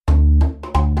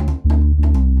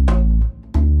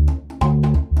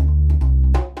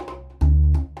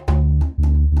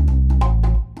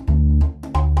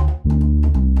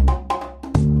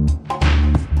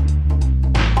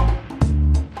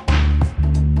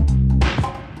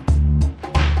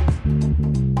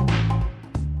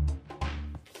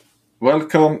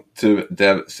Welcome to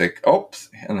DEVSECOPS,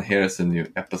 and here's a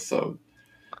new episode.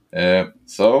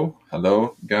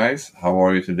 Hello guys, how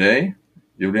are you today?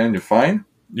 Julien, you fine?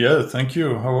 Yeah, thank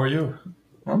you. How are you?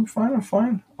 I'm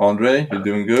fine. Andrey, you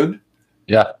doing good?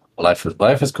 Yeah, life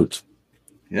is good.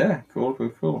 Yeah,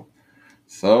 cool.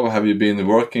 So, have you been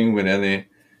working with any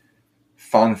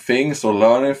fun things or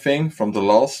learning things from the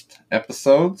last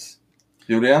episodes,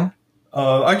 Julien?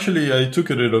 Actually, I took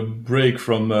a little break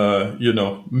from,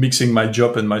 mixing my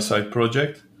job and my side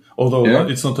project. Although Yeah.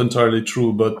 it's not entirely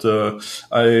true, but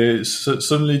I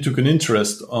suddenly took an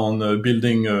interest on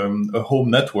building a home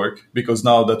network because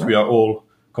now that we are all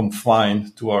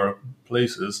confined to our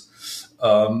places,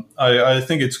 I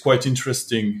think it's quite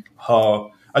interesting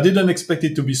how I didn't expect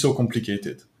it to be so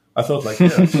complicated. I thought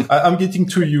I'm getting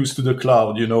too used to the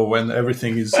cloud, when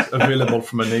everything is available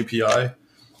from an API.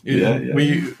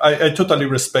 I totally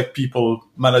respect people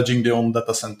managing their own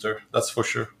data center. That's for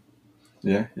sure.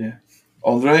 Yeah.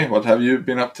 Andrey, what have you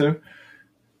been up to?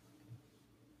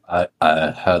 I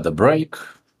had a break.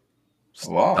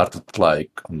 Wow. Started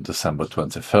on December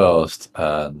 21st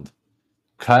and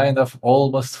kind of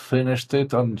almost finished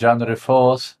it on January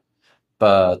 4th,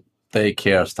 but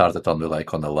daycare started only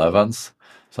on 11th.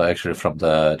 So actually from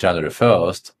the January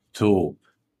 1st to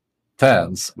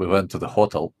 10th, we went to the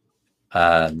hotel.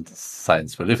 And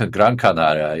since we live in Gran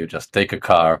Canaria, you just take a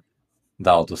car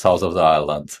down to south of the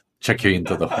island, check you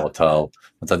into the hotel,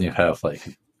 and then you have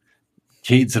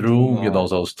kids room.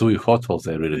 Those two hotels,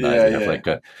 they're really nice. They have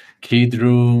a kid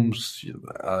rooms,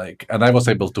 and I was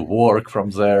able to work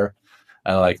from there,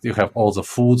 and you have all the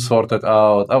food sorted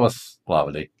out. That was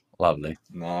lovely.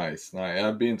 Nice.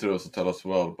 I've been to those hotels as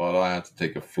well, but I had to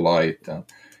take a flight, and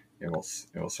it was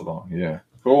so long. Yeah,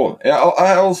 cool. Yeah,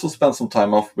 I also spent some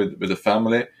time off with the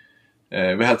family.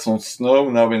 We had some snow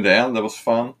now in the end. That was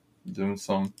fun. Doing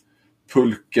some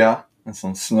pulka and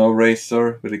some snow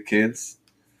racer with the kids.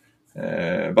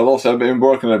 But also I've been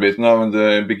working a bit now in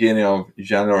the beginning of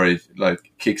January,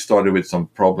 kick-started with some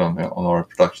problem on our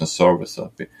production service. So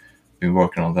I've been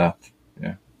working on that.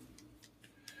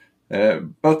 Yeah.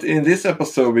 But in this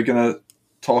episode, we're going to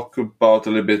talk about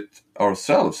a little bit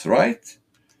ourselves, right?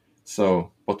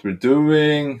 So what we're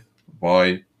doing,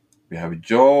 why we have a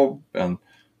job, and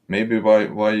maybe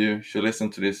why you should listen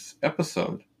to this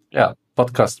episode. Yeah,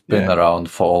 podcast's been around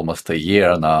for almost a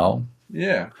year now.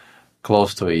 Yeah.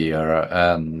 Close to a year,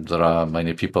 and there are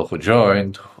many people who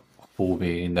joined who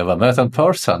we never met in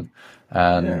person,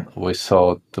 and we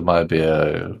thought there might be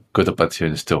a good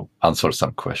opportunity to answer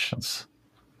some questions.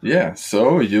 Yeah,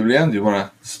 so Julien, do you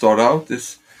want to start out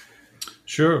this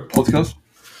podcast?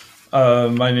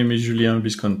 My name is Julien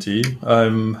Visconti.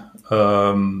 I'm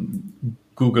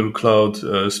Google Cloud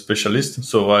specialist,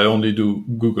 so I only do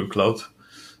Google Cloud,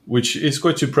 which is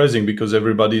quite surprising because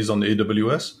everybody is on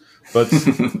AWS. But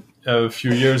a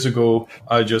few years ago,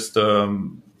 I just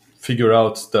figured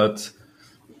out that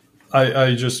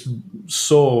I just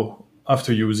saw,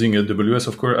 after using AWS,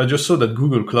 of course, I just saw that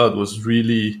Google Cloud was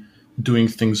really doing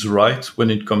things right when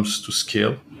it comes to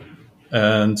scale.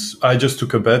 And I just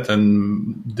took a bet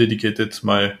and dedicated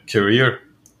my career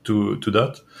to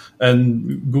that.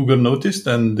 And Google noticed,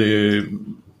 and they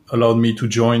allowed me to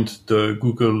join the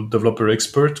Google Developer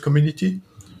Expert community.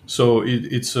 So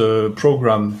it's a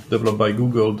program developed by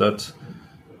Google that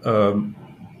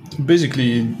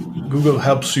basically Google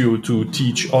helps you to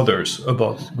teach others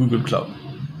about Google Cloud.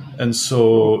 And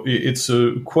so it's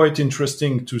quite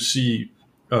interesting to see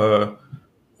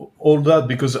all that,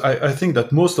 because I think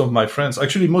that most of my friends,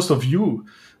 actually most of you,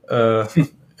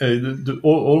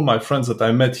 all my friends that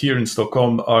I met here in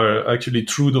Stockholm are actually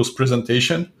through those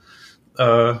presentations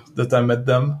that I met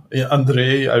them.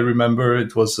 Andrey, I remember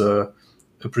it was a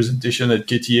presentation at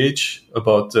KTH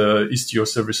about Istio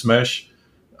Service Mesh.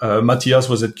 Mattias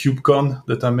was at KubeCon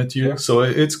that I met you. Yeah. So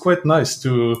it's quite nice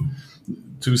to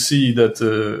see that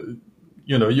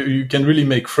you can really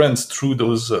make friends through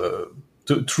those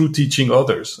through teaching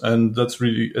others, and that's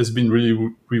has been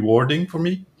really rewarding for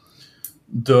me.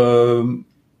 The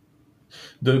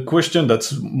question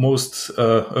that's most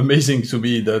amazing to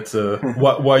me, that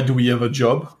why do we have a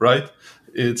job, right?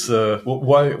 It's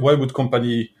why would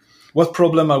company, what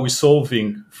problem are we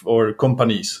solving for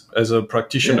companies as a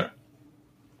practitioner?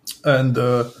 Yeah. And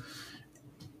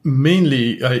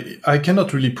mainly, I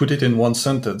cannot really put it in one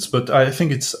sentence, but I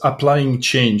think it's applying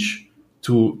change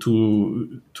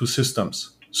to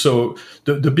systems. So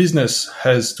the business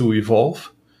has to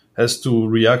evolve, has to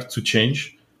react to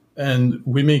change, and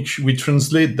we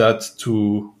translate that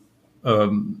to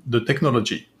the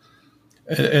technology.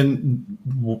 And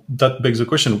that begs the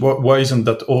question: why isn't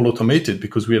that all automated?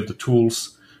 Because we have the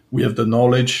tools, we have the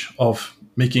knowledge of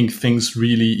making things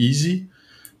really easy.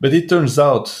 But it turns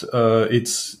out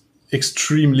it's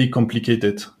extremely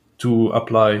complicated to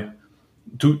apply,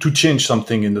 to change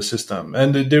something in the system.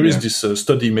 And there is this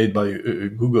study made by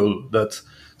Google that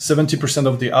 70%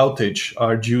 of the outage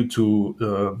are due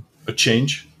to a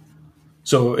change.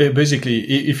 So basically,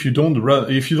 if you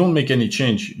don't make any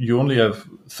change, you only have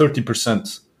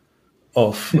 30%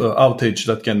 of outage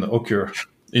that can occur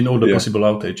in all the possible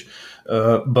outage.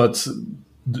 But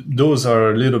those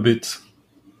are a little bit,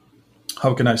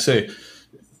 how can I say,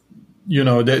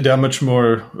 they are much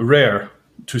more rare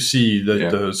to see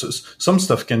that some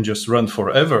stuff can just run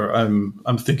forever.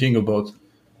 I'm thinking about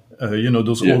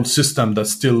those old systems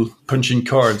that's still punching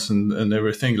cards and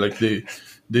everything. Like they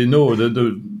know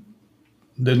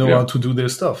they know how to do their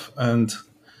stuff, and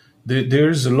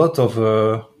there's a lot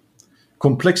of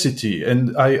complexity.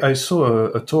 And I saw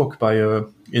a talk by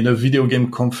in a video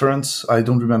game conference. I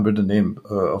don't remember the name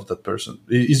of that person.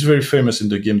 He's very famous in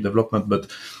the game development, but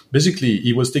basically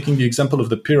he was taking the example of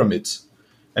the pyramids,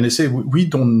 and he said we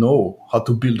don't know how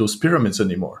to build those pyramids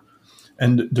anymore.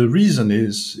 And the reason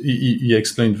is, he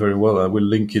explained very well. I will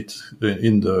link it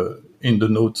in the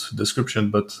note description.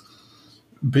 But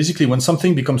basically, when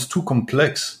something becomes too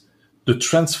complex, the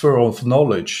transfer of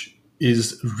knowledge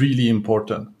is really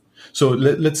important. So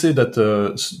let's say that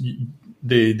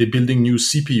they're building new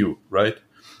CPU, right?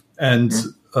 And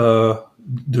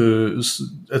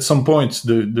at some point,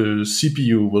 the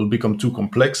CPU will become too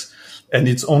complex, and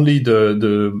it's only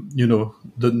the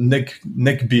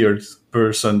neckbeard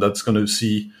person that's going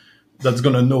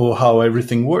to know how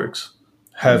everything works,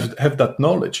 have that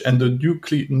knowledge. And the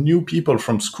new people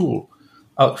from school,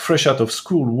 fresh out of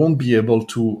school, won't be able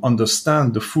to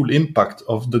understand the full impact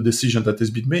of the decision that has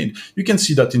been made. You can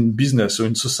see that in business or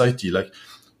in society. Like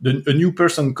a new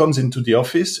person comes into the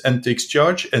office and takes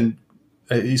charge and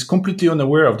is completely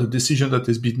unaware of the decision that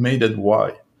has been made and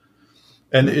why.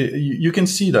 And you can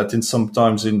see that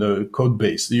sometimes in the code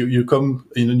base. You come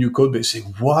in a new code base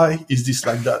saying, why is this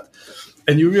like that?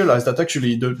 And you realize that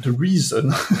actually the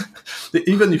reason,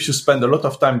 even if you spend a lot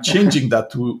of time changing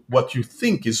that to what you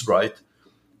think is right,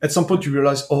 at some point you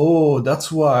realize, oh,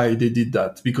 that's why they did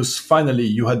that, because finally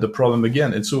you had the problem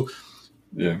again. And so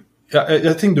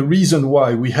I think the reason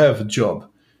why we have a job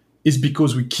is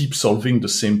because we keep solving the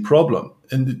same problem.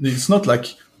 And it's not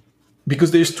like,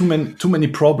 because there's too many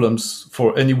problems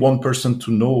for any one person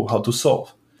to know how to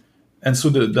solve. And so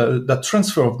that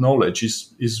transfer of knowledge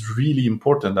is really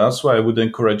important. That's why I would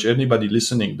encourage anybody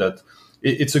listening that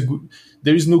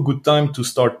there is no good time to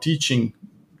start teaching.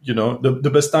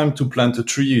 The best time to plant a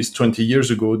tree is 20 years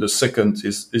ago. The second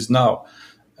is now.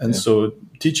 And so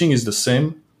teaching is the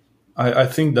same. I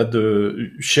think that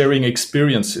the sharing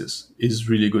experiences is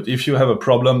really good. If you have a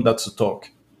problem, that's a talk.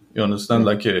 You understand?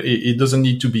 Like it doesn't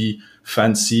need to be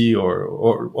fancy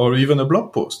or even a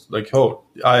blog post. Like, oh,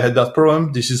 I had that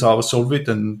problem. This is how I solve it,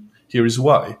 and here is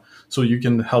why. So you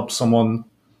can help someone,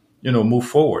 move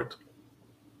forward.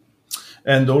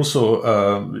 And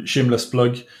also, shameless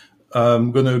plug.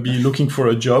 I'm gonna be looking for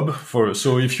a job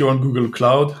so if you're on Google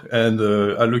Cloud and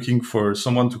are looking for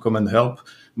someone to come and help,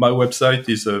 my website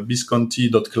is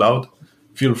visconti.cloud.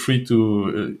 Feel free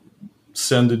to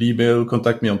send an email,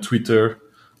 contact me on Twitter,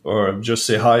 or just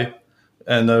say hi,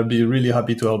 and I'll be really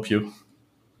happy to help you.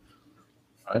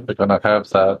 All right, we're gonna have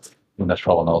that in the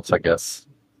show notes, I guess.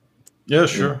 Yeah,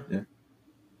 sure. Yeah.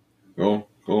 Cool.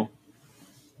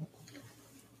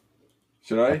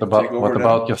 Should I take over? What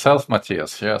about yourself,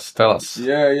 Mattias? Yes, tell us.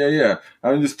 Yeah.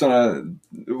 I'm just gonna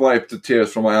wipe the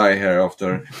tears from my eye here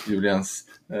after Julien's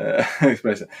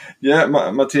expression. Yeah,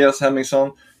 Mattias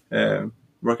Hemmingsson,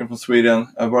 working from Sweden.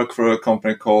 I work for a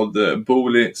company called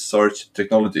Booli Search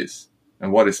Technologies.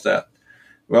 And what is that?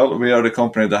 Well, we are the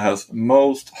company that has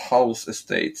most house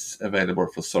estates available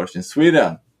for search in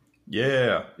Sweden.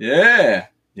 Yeah.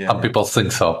 Some people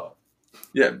think so.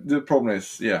 Yeah, the problem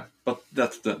is, but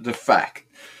that's the fact.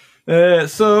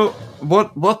 So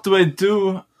what do I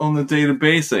do on a daily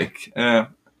basis? I'm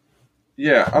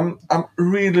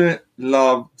really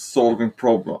love solving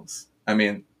problems. I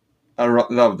mean, I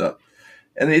love that.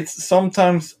 And it's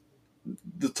sometimes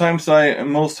the times I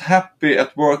am most happy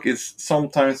at work is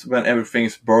sometimes when everything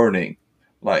is burning.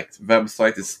 Like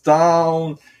website is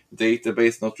down,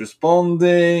 database not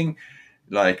responding,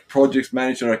 like project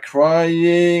manager are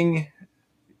crying.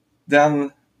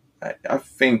 Then I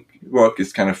think work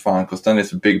is kind of fun, because then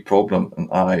it's a big problem and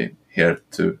I'm here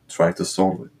to try to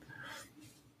solve it.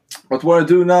 But what I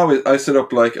do now is I set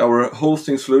up like our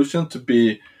hosting solution to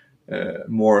be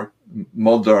more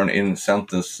modern in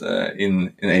sentence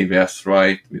in AWS,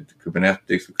 right? With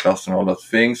Kubernetes, with cluster and all that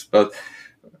things. But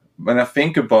when I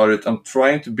think about it, I'm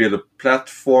trying to build a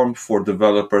platform for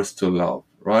developers to love,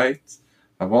 right?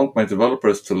 I want my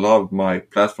developers to love my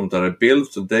platform that I build,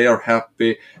 so they are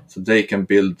happy, so they can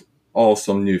build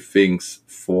awesome new things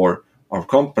for our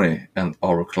company and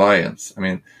our clients. I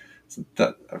mean, so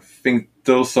that, I think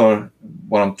those are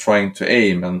what I'm trying to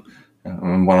aim and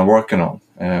what I'm working on.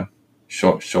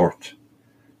 Short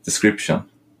description.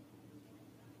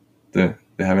 Do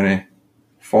you have any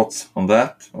thoughts on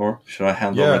that, or should I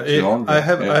hand over to Andrey?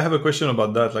 I have a question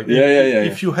about that. Like,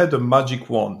 if you had a magic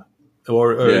wand,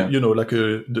 or like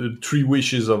the 3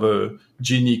 wishes of a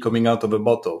genie coming out of a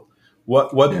bottle,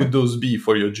 what would those be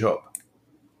for your job?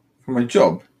 For my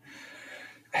job,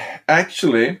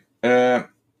 actually, I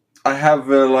have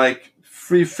like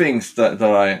 3 things that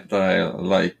I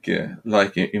like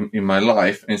in my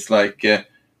life. It's like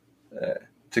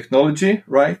technology,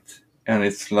 right? And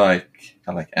it's like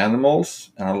I like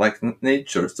animals and I like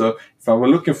nature. So if I were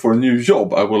looking for a new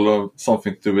job, I will love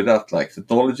something to do with that, like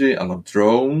technology. I love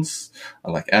drones. I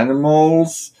like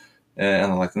animals,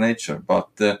 and I like nature. But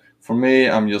for me,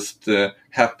 I'm just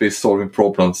happy solving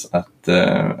problems at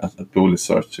Boolean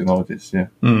search technologies. Yeah,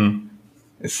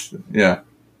 it's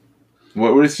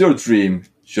What is your dream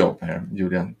job here,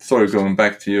 Julien? Sorry, going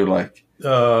back to you. Like,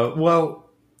 well,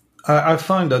 I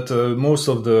find that most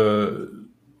of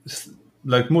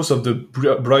the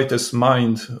brightest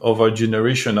mind of our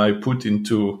generation I put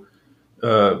into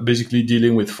basically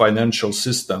dealing with financial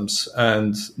systems,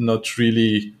 and not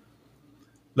really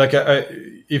like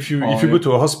if you go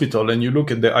to a hospital and you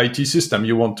look at the IT system,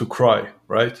 you want to cry,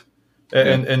 right?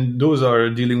 And those are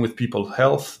dealing with people's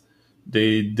health.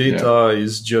 The data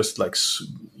is just like,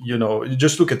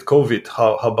 just look at COVID,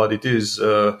 how bad it is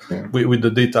with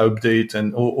the data update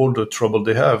and all the trouble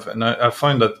they have. And I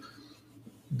find that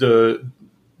the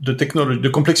technology,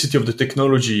 the complexity of the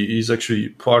technology is actually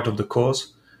part of the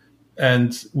cause.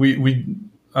 And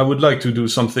I would like to do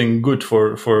something good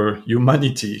for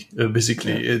humanity.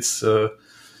 Basically, it's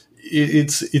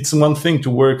one thing to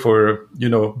work for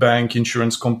bank,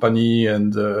 insurance company,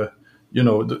 and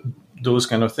those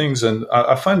kind of things. And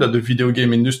I find that the video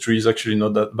game industry is actually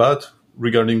not that bad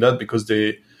regarding that, because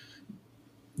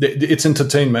it's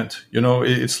entertainment.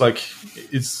 It's like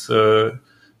it's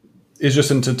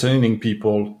just entertaining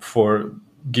people for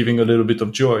giving a little bit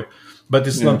of joy. But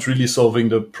it's not really solving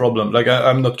the problem. Like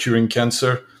I'm not curing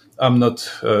cancer. I'm not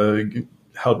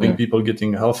helping people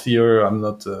getting healthier. I'm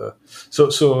not.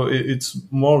 So it's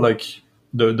more like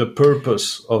the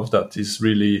purpose of that is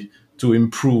really to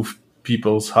improve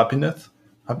people's happiness.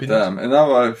 Damn, and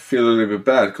now I feel a little bit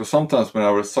bad, because sometimes when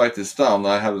our site is down,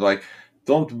 I have like,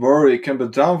 don't worry, it can be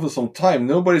down for some time.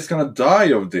 Nobody's gonna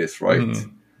die of this, right?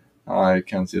 I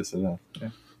can't just say that.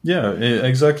 Yeah,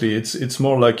 exactly. It's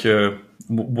more like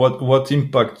what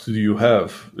impact do you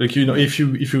have? Like, if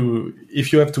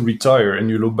you have to retire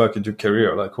and you look back at your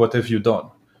career, like what have you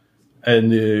done?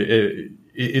 And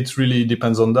it really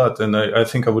depends on that. And I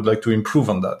think I would like to improve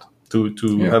on that,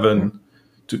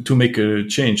 to make a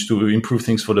change, to improve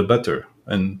things for the better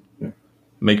and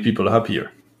make people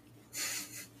happier.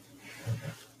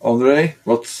 Andrey,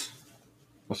 what's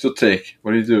your take?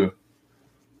 What do you do?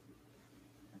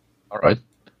 All right.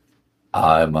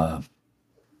 I'm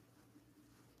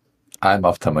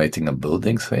automating and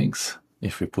building things,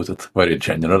 if we put it very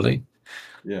generally.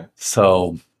 Yeah.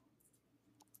 So,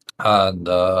 and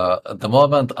at the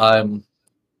moment, I'm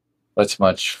pretty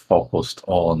much focused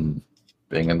on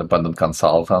being independent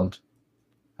consultant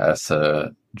as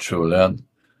Julien,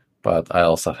 but I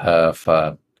also have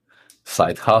a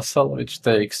side hustle, which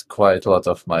takes quite a lot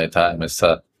of my time. It's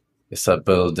a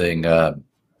building,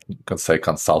 you can say,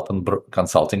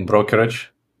 consulting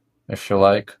brokerage, if you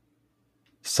like.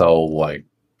 So, like,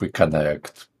 we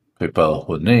connect people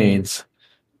who needs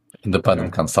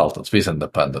independent consultants with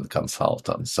independent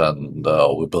consultants, and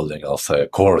we're building also a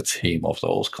core team of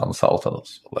those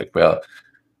consultants. Like,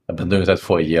 I've been doing that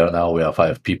for a year now. We are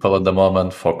 5 people at the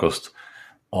moment, focused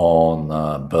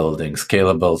on building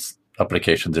scalable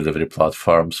application delivery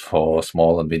platforms for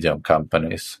small and medium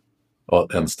companies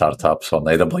and startups on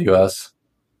AWS,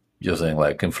 using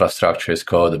like infrastructure as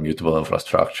code, immutable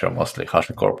infrastructure, mostly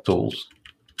HashiCorp tools,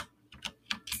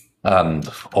 and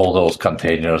all those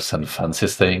containers and fancy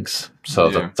things.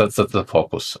 So that's the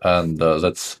focus, and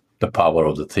that's the power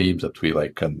of the team, that we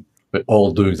like, and we're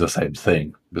all doing the same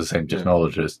thing, the same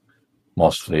technologies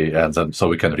mostly, and then so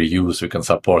we can reuse, we can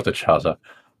support each other.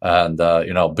 And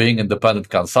being independent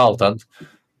consultant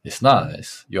is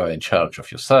nice. You are in charge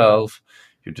of yourself.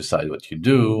 You decide what you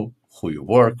do, who you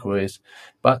work with,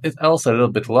 but it's also a little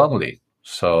bit lonely.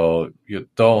 So you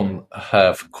don't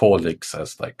have colleagues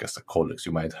as the colleagues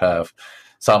you might have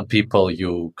some people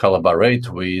you collaborate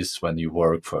with when you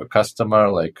work for a customer,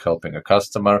 like helping a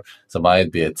customer. There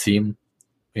might be a team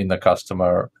in the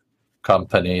customer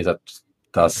company that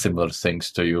does similar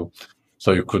things to you.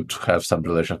 So you could have some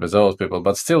relation with those people,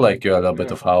 but still, like, you're a little bit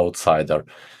of outsider.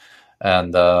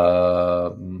 And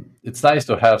it's nice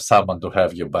to have someone to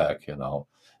have you back,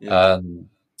 And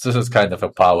this is kind of a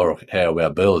power here we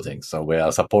are building. So we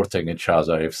are supporting each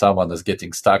other. If someone is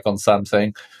getting stuck on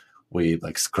something, we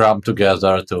like scrum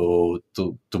together to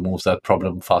move that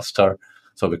problem faster.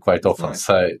 So we quite often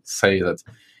say that,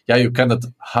 yeah, you cannot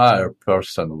hire a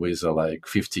person with like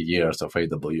 50 years of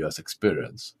AWS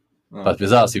experience, but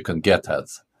with us you can get that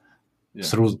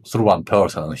through one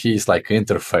person. He's like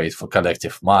interface for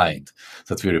collective mind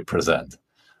that we represent.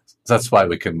 That's why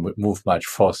we can move much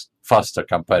faster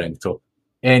comparing to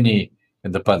any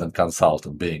independent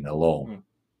consultant being alone.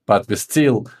 But we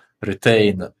still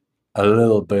retain a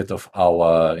little bit of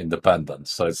our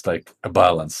independence. So it's like a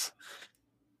balance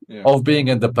of being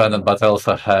independent, but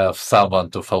also have someone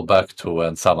to fall back to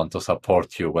and someone to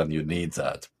support you when you need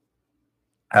that.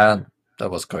 And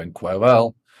that was going quite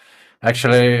well.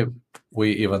 Actually,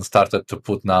 we even started to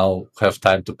have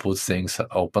time to put things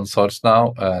open source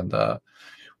now. And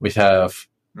we have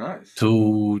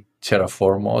 2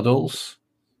 Terraform models.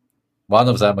 One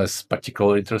of them is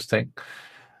particularly interesting.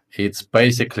 It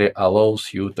basically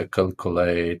allows you to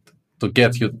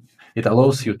it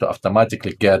allows you to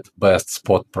automatically get best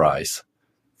spot price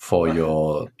for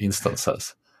your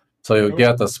instances. So you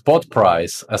get a spot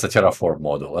price as a Terraform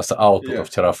model, as the output of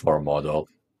Terraform model.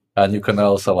 And you can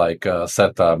also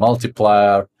set a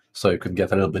multiplier, so you can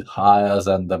get a little bit higher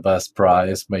than the best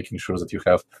price, making sure that you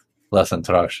have less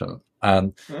interaction.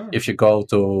 And if you go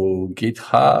to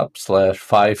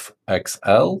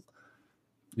GitHub/5XL,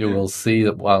 you will see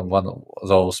one of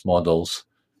those models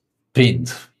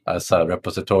pinned as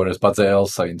repositories, but they're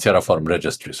also in Terraform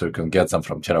registry, so you can get them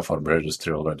from Terraform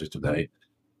registry already today.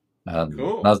 And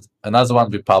another one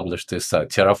we published is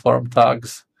Terraform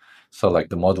tags. So like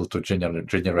the model to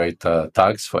generate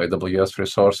tags for AWS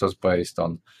resources based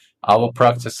on our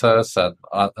practices and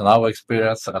our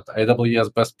experience at AWS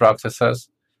best practices.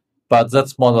 But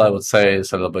that model, I would say,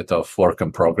 is a little bit of work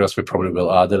in progress. We probably will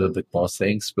add a little bit more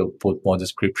things. We'll put more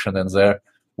description in there.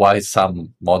 Why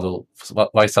some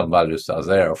values are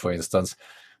there, for instance.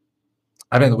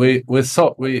 I mean, we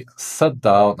sat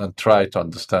down and tried to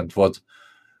understand what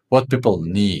people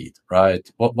need, right?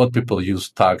 What people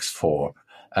use tags for.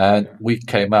 And we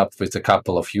came up with a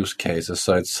couple of use cases.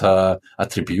 So it's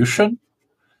attribution.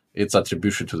 It's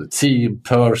attribution to the team,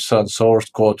 person, source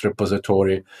code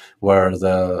repository, where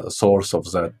the source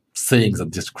of the thing that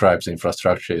describes the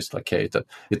infrastructure is located.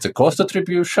 It's a cost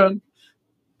attribution,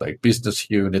 like business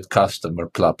unit, customer,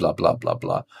 blah, blah, blah, blah,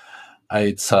 blah.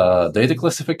 It's data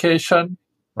classification,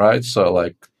 right? So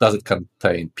like, does it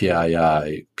contain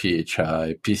PII,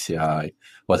 PHI, PCI,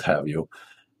 what have you?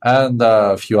 And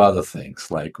a few other things,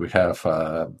 like we have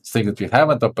things that we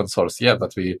haven't open sourced yet,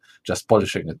 but we just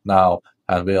polishing it now.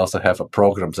 And we also have a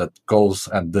program that goes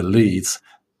and deletes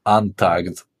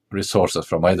untagged resources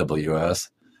from AWS.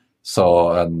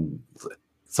 So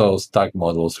those tag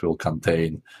models will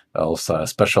contain also a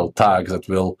special tag that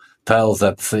will tell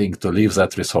that thing to leave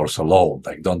that resource alone.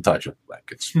 Like, don't touch it.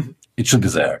 Like, it should be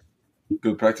there.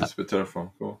 Good practice with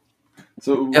Terraform. Cool.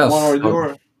 So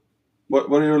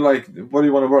what do you like? What do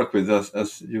you want to work with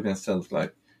as you can sense?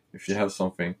 Like, if you have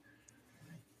something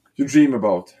you dream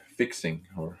about fixing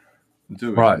or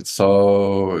doing. Right.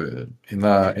 So in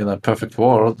a perfect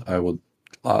world, I would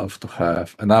love to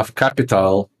have enough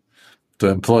capital to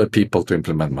employ people to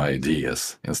implement my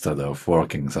ideas instead of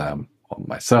working them on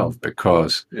myself,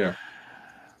 because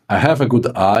I have a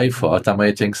good eye for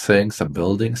automating things and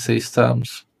building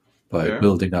systems, by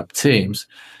building up teams,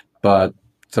 but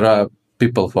there are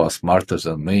people who are smarter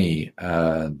than me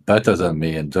and better than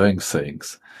me in doing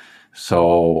things.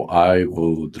 So I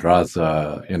would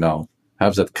rather,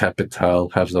 have that capital,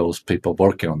 have those people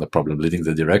working on the problem, leading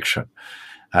the direction.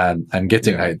 And I'm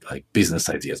getting like business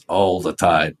ideas all the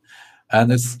time.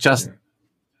 And it's just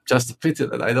a pity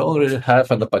that I don't really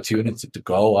have an opportunity to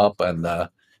go up and,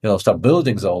 start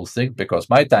building the whole thing, because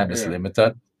my time is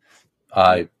limited.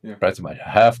 I pretty much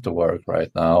have to work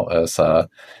right now as an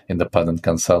independent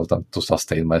consultant to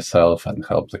sustain myself and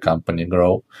help the company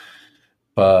grow.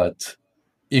 But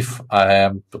if I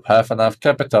am to have enough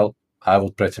capital, I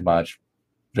would pretty much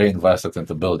reinvest it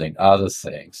into building other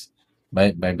things.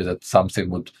 Maybe that something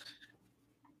would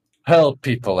help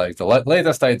people. Like the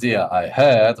latest idea I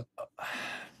had.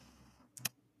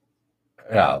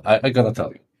 I gotta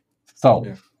tell you.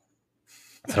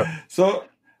 So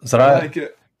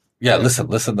listen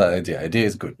to the idea. Idea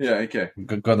is good. Yeah, okay.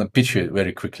 I'm gonna pitch you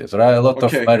very quickly. There are a lot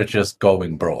of marriages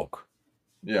going broke.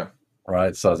 Yeah.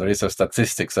 Right. So there is a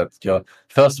statistics that your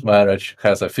first marriage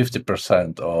has a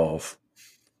 50% of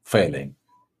failing.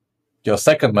 Your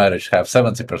second marriage have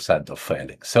 70% of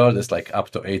failing. Third is like up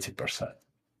to 80%.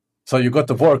 So you got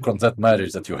to work on that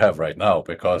marriage that you have right now,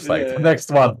 because like the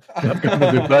next one is going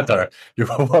to be better. You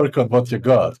work on what you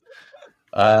got.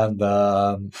 And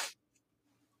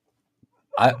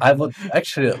I would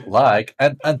actually like,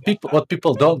 and what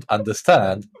people don't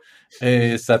understand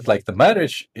is that like the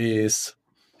marriage is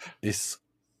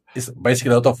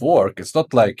basically a lot of work. It's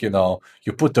not like, you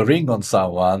put a ring on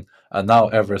someone and now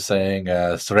everything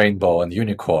is rainbow and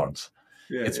unicorns.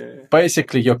 It's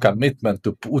basically your commitment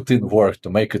to put in work to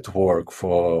make it work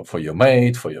for your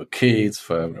mate, for your kids,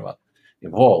 for everyone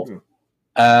involved.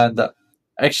 And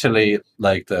actually,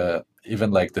 like the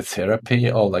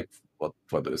therapy, or like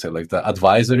what do you say, like the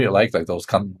advisory, like those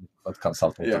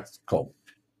consultants called,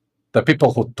 the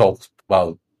people who talk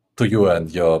about to you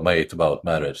and your mate about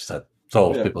marriage, that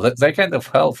those people, they're kind of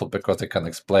helpful because they can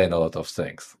explain a lot of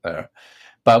things there.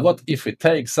 But what if we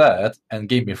take that and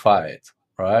gamify it,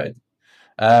 right?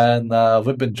 And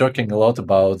we've been joking a lot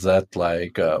about that,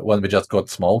 like when we just got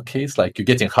small kids, like you're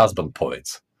getting husband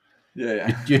points.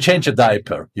 You change a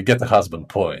diaper, you get a husband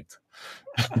point.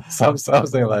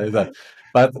 Something like that.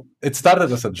 But it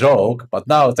started as a joke, but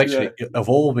now it's actually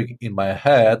evolving in my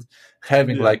head,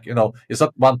 having like, it's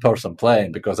not one person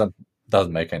playing, because that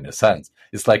doesn't make any sense.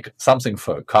 It's like something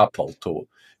for a couple to,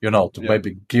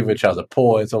 maybe give each other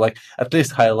points, or like at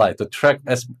least highlight, to track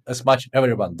as much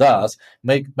everyone does,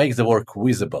 make the work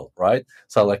visible, right?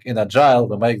 So like in Agile,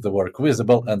 we make the work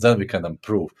visible and then we can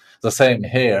improve. The same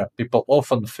here, people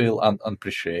often feel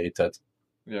unappreciated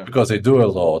because they do a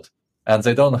lot and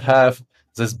they don't have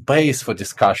this base for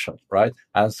discussion, right?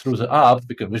 And through the app,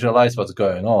 we can visualize what's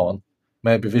going on,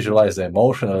 maybe visualize the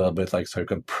emotion a little bit, like so you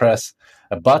can press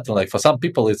a button. Like for some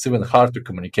people, it's even hard to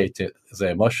communicate the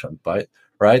emotion, right,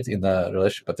 in a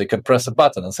relationship, but they can press a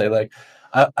button and say like,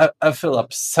 I feel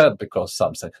upset because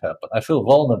something happened. I feel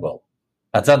vulnerable.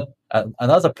 And then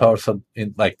another person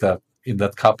in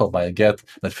that couple might get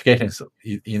notifications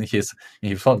in his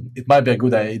phone. It might be a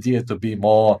good idea to be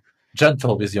more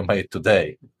gentle with your mate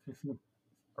today,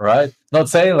 right? Not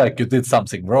saying like you did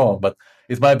something wrong, but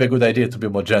it might be a good idea to be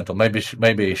more gentle. Maybe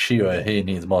she or he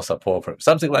needs more support from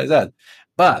something like that.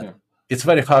 But it's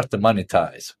very hard to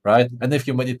monetize, right? And if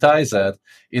you monetize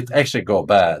it actually go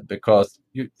bad, because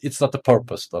it's not the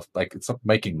purpose of, like, it's not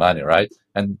making money, right?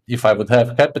 And if I would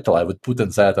have capital, I would put in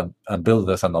that and build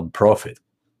this a non-profit.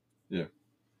 Yeah.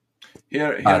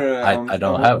 I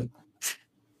don't have it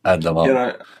at the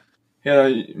moment. Here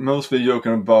I mostly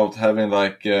joking about having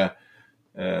like a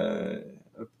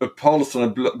pulse on a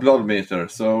blood meter.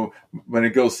 So when it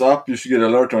goes up, you should get an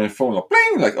alert on your phone, like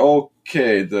bling, like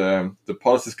okay, the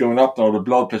pulse is going up now, the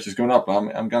blood pressure is going up.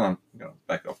 I'm gonna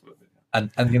back off a little bit. And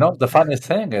the funny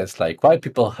thing is, like, why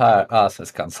people hire us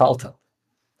as consultant?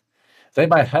 They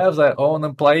might have their own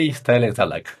employees telling them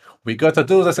like, we got to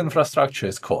do this infrastructure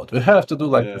as code. We have to do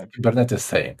like this Kubernetes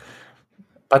thing.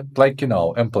 But like,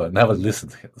 employee never listen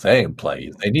to their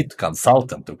employees. They need a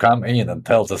consultant to come in and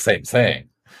tell the same thing.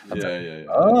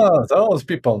 Oh, those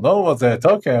people know what they're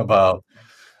talking about.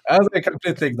 And they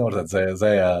completely ignore that.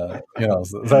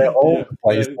 Their own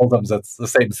employees told them that's the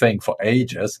same thing for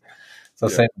ages. It's the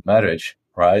same marriage,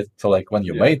 right? So like when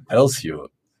your mate tells you,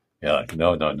 you're like,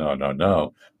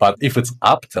 no. But if it's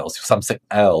app tells you something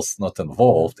else not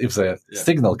involved, if the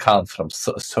signal comes from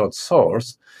a third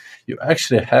source, you're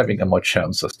actually having a more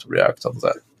chances to react on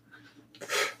that.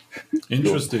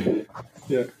 Interesting.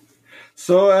 Yeah.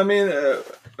 So, I mean,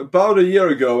 about a year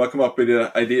ago, I came up with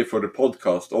an idea for the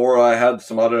podcast, or I had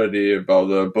some other idea about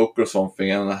a book or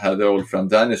something, and I had the old friend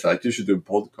Danny say, like, you should do a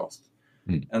podcast.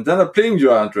 And then I pinged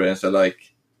you, Andrey, and said,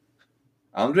 like,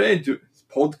 Andrey, do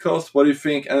podcast, what do you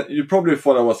think? And you probably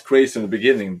thought I was crazy in the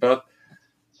beginning, but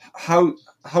how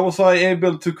was I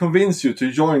able to convince you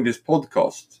to join this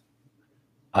podcast?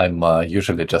 I'm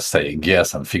usually just saying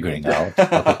yes and figuring out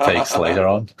what it takes later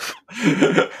on.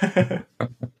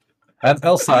 And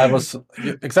also, I was,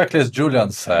 exactly as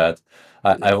Julien said,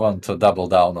 I want to double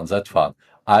down on that one.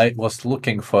 I was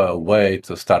looking for a way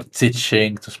to start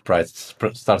teaching, to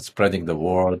start spreading the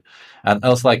word. And I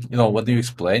was like, when you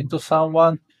explain to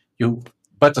someone, you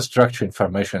better structure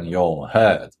information in your own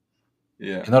head.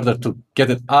 Yeah. In order to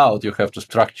get it out, you have to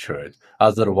structure it.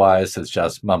 Otherwise, it's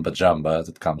just mumbo-jumbo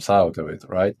that comes out of it,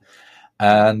 right?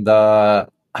 And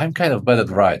I'm kind of bad at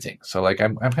writing. So, like,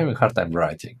 I'm having a hard time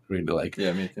writing, really, like,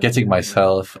 getting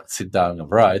myself sit down and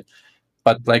write.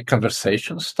 but like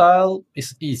conversation style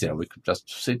is easier. We could just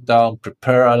sit down,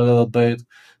 prepare a little bit,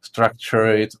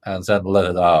 structure it, and then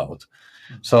let it out.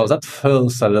 So that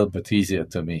feels a little bit easier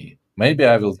to me. Maybe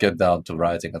I will get down to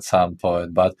writing at some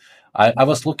point, but I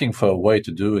was looking for a way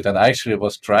to do it. And I actually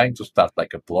was trying to start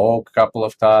like a blog a couple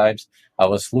of times. I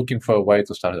was looking for a way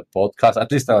to start a podcast. At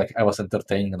least I was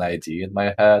entertaining an idea in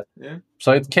my head. Yeah.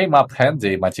 So it came up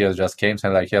handy. Matthias just came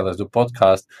saying like, yeah, let's do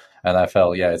podcast. And I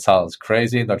felt, yeah, it sounds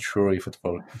crazy. Not sure if it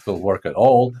will work at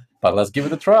all, but let's give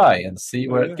it a try and see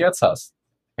where it gets us.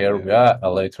 Here we are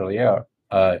a later year.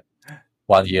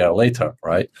 1 year later,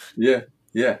 right? Yeah.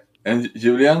 And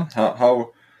Julien,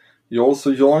 how you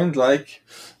also joined? Like,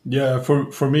 yeah,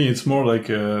 for me, it's more like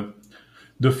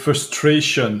the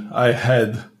frustration I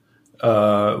had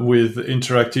with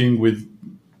interacting with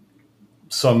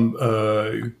some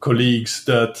colleagues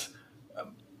that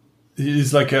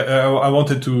is like I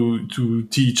wanted to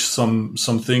teach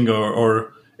something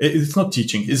or it's not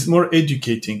teaching, it's more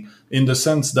educating in the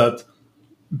sense that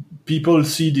people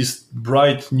see this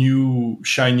bright new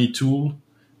shiny tool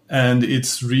and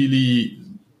it's really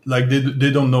like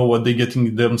they don't know what they're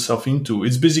getting themselves into.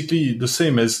 It's basically the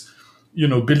same as,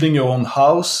 building your own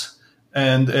house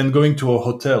and going to a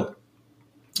hotel.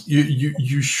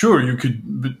 You sure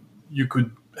you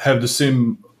could have the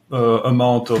same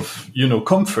amount of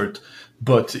comfort,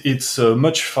 but it's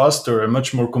much faster and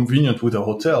much more convenient with a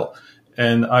hotel.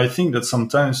 And I think that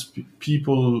sometimes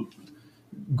people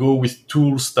go with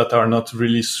tools that are not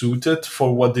really suited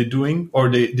for what they're doing, or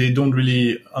they don't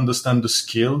really understand the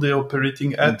scale they're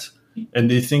operating at. And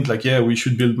they think like, yeah, we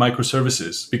should build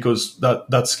microservices because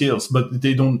that scales, but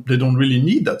they don't really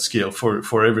need that scale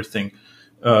for everything.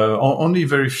 Only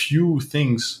very few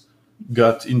things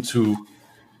got into,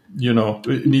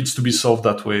 it needs to be solved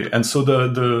that way. And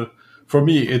so for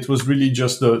me, it was really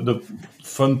just the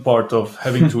fun part of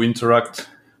having to interact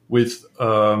with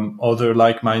other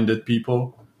like-minded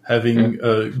people, having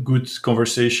a good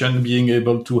conversation, being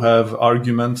able to have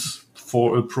arguments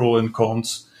for a pro and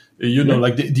cons,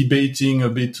 like debating a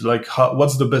bit, like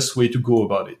what's the best way to go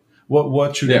about it?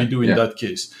 What should we do in that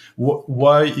case?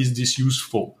 Why is this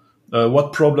useful?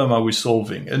 What problem are we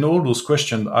solving? And all those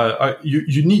questions,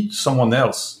 you need someone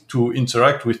else to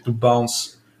interact with, to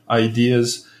bounce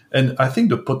ideas. And I think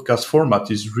the podcast format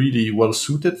is really well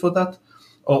suited for that.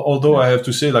 Although I have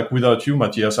to say, like, without you,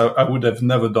 Mattias, I would have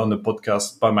never done a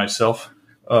podcast by myself.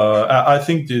 I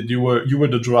think that you were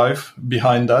the drive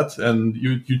behind that, and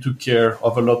you took care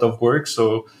of a lot of work.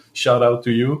 So shout out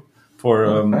to you for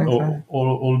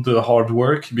all the hard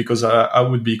work, because I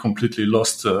would be completely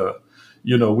lost,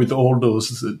 with all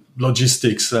those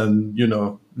logistics and,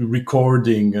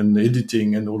 recording and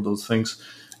editing and all those things.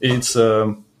 It's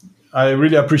I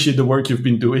really appreciate the work you've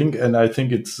been doing, and I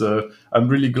think I'm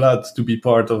really glad to be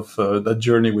part of that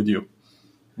journey with you.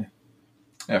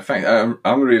 Yeah, thanks.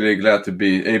 I'm really glad to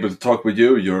be able to talk with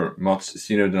you. You're much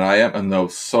senior than I am and know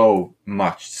so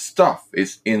much stuff.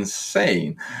 It's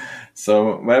insane.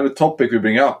 So whatever topic we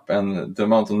bring up and the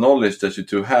amount of knowledge that you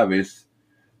two have is,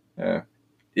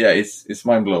 it's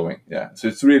mind-blowing. Yeah, so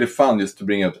it's really fun just to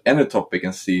bring up any topic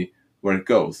and see where it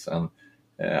goes. And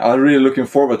I'm really looking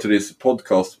forward to this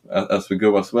podcast as we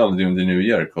go as well during the new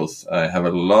year, because I have a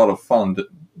lot of fun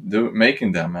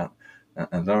making them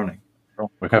and learning.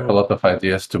 We have a lot of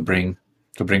ideas to bring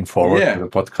forward to the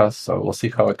podcast, so we'll see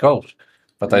how it goes.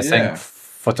 But I think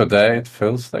for today it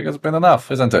feels like it's been enough,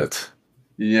 isn't it?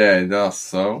 Yeah, it does.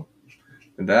 So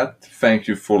with that, thank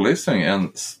you for listening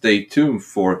and stay tuned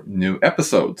for new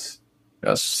episodes.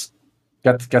 Yes,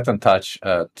 get in touch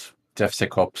at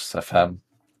DEVSECOPS FM,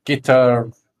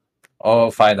 Gitter,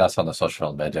 or find us on the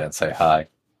social media and say hi.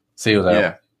 See you there.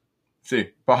 Yeah. See.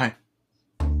 Bye.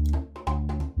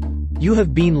 You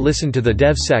have been listened to the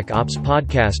DevSecOps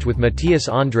podcast with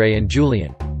Mattias, Andrey, and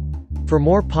Julien. For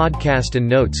more podcast and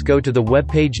notes, go to the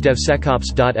webpage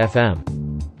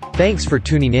devsecops.fm. Thanks for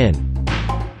tuning in.